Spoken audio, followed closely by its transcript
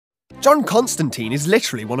John Constantine is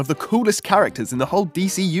literally one of the coolest characters in the whole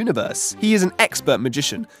DC universe. He is an expert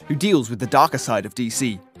magician who deals with the darker side of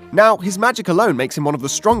DC. Now, his magic alone makes him one of the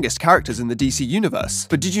strongest characters in the DC universe,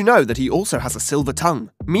 but did you know that he also has a silver tongue?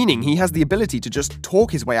 Meaning he has the ability to just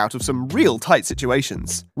talk his way out of some real tight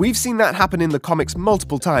situations. We've seen that happen in the comics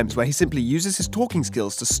multiple times where he simply uses his talking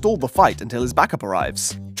skills to stall the fight until his backup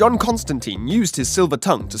arrives. John Constantine used his silver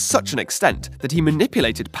tongue to such an extent that he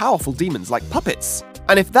manipulated powerful demons like puppets.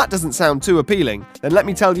 And if that doesn't sound too appealing, then let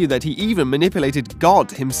me tell you that he even manipulated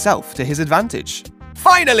God himself to his advantage.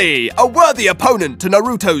 Finally, a worthy opponent to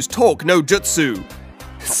Naruto's Talk no Jutsu!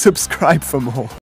 Subscribe for more.